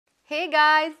Hey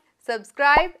guys,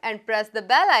 subscribe and press the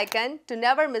bell icon to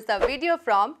never miss a video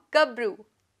from Gabruu.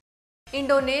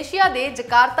 Indonesia ਦੇ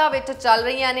Jakarta ਵਿੱਚ ਚੱਲ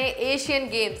ਰਹੀਆਂ ਨੇ Asian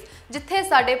games ਜਿੱਥੇ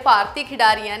ਸਾਡੇ ਭਾਰਤੀ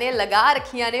ਖਿਡਾਰੀਆਂ ਨੇ ਲਗਾ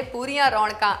ਰੱਖੀਆਂ ਨੇ ਪੂਰੀਆਂ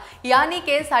ਰੌਣਕਾਂ ਯਾਨੀ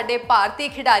ਕਿ ਸਾਡੇ ਭਾਰਤੀ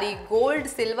ਖਿਡਾਰੀ 골ਡ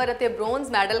ਸਿਲਵਰ ਅਤੇ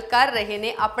ਬ੍ਰੌਂਜ਼ ਮੈਡਲ ਕਰ ਰਹੇ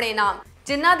ਨੇ ਆਪਣੇ ਨਾਮ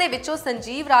जिन्हां दे विचों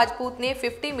संजीव राजपूत ने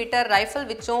 50 मीटर राइफल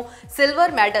विचों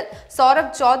सिल्वर मैडल,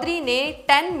 सौरभ चौधरी ने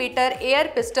 10 मीटर एयर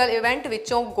पिस्टल इवेंट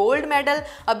विचों गोल्ड मैडल,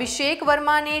 अभिषेक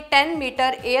वर्मा ने 10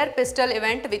 मीटर एयर पिस्टल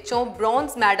इवेंट विचों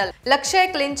ब्रॉन्ज मैडल, लक्ष्य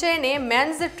क्लिंचे ने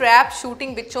मेन्स ट्रैप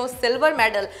शूटिंग विचों सिल्वर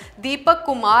मैडल, दीपक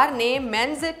कुमार ने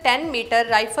मेन्स 10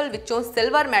 मीटर राइफल विचों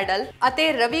सिल्वर मैडल अते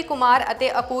रवि कुमार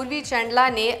अते अपूर्वी चैंडला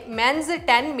ने मेन्स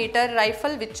 10 मीटर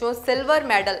राइफल विचों सिल्वर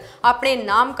मैडल अपने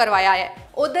नाम करवाया है।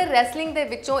 उधर रैसलिंग दे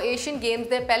विचों एशियन गेम्स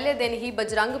के पहले दिन ही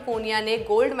बजरंग पूनिया ने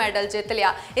गोल्ड मैडल जित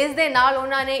लिया। इस दे नाल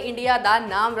उन्होंने इंडिया का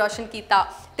नाम रोशन किया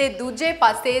ते दूजे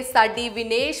पासे साडी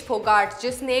विनेश फोगाट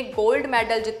जिसने गोल्ड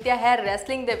मैडल जितया है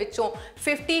रैसलिंग दे विचों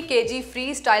 50 kg free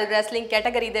style wrestling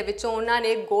category दे विचों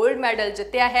उन्होंने गोल्ड मैडल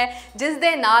जितया है जिस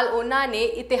दे नाल उन्होंने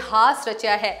इतिहास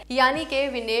रचिया है। यानी कि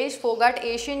Vinesh Phogat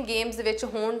Asian games which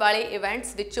होने वाले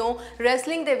इवेंट्स विचों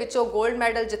रैसलिंग दे विचों गोल्ड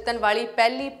मैडल जितन वाली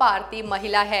पहली भारतीय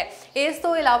महिला है। इस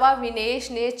तो इलावा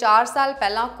विनेश ने 4 साल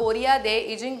पहला कोरिया दे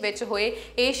इजिंग विच होए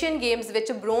Asian games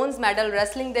which bronze medal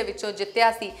wrestling दे विचों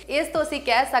जितया सी। इस तो असीं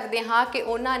कह सकते हाँ कि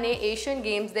उन्होंने एशियन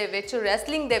गेम्स दे विच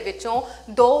रैसलिंग दे विचों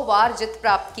 2 बार जित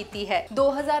प्राप्त की है।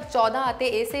 2014 अते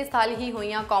इसे साल ही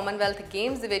होईयां कॉमनवेल्थ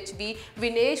गेम्स विच भी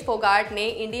विनेश फोगाट ने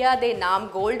इंडिया दे नाम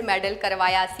गोल्ड मैडल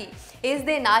करवाया सी। इस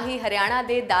दे नाल ही हरियाणा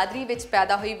दे दादरी विच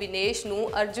पैदा हुई विनेश नूं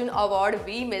अर्जुन अवार्ड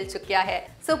भी मिल चुकिया है।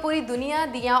 सो पूरी दुनिया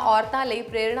दियां औरतां लई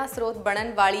प्रेरणा स्रोत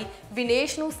बनन वाली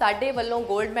विनेश नूं साडे वल्लों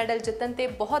गोल्ड मैडल जितन ते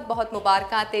बहुत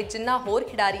मुबारकां ते जिन्ना होर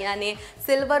खिडारियां ने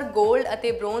सिल्वर गोल्ड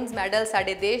अते ब्रॉन्ज मैडल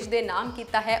साडे देश दे नाम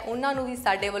कीता है उन्हां नूं भी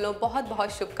साडे वल्लों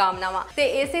बहुत शुभकामनावां। ते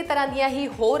इसे तरह दियां ही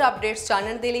होर अपडेट्स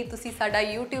जानन दे लई तुसीं साडा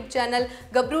YouTube चैनल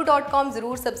gabroo.com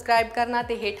जरूर सबसक्राइब करना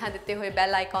ते हेठां दित्ते होए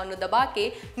बैल आइकन नूं दबा के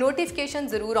नोटिफिकेशन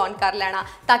जरूर ऑन कर लेना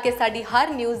ताकि साडी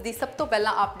हर न्यूज़ दी सब तो पहला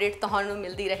अपडेट तुहानूं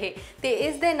मिलदी रहे। ते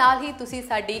इस दे नाल ही तुसीं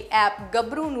साडी ऐप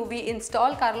गबरू नूं भी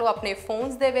इंस्टॉल कर लो अपने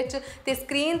फोन्स दे विच ते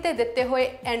स्क्रीन ते दित्ते होए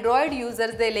एंड्रॉयड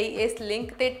यूजर्स दे लई इस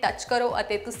लिंक ते टच करो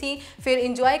अते तुसीं फिर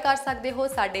इंजॉय कर सकते हो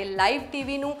साडे लाइव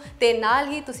टीवी नूं ते नाल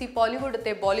ही तुसीं बॉलीवुड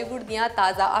ते बॉलीवुड दियां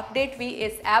ताज़ा अपडेट भी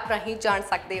इस ऐप राहीं जान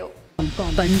सकते हो।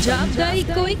 पंजाब दा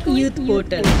इको एक यूथ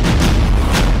पोर्टल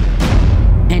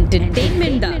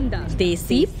एंटरटेनमेंट दा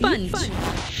देसी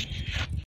पंच।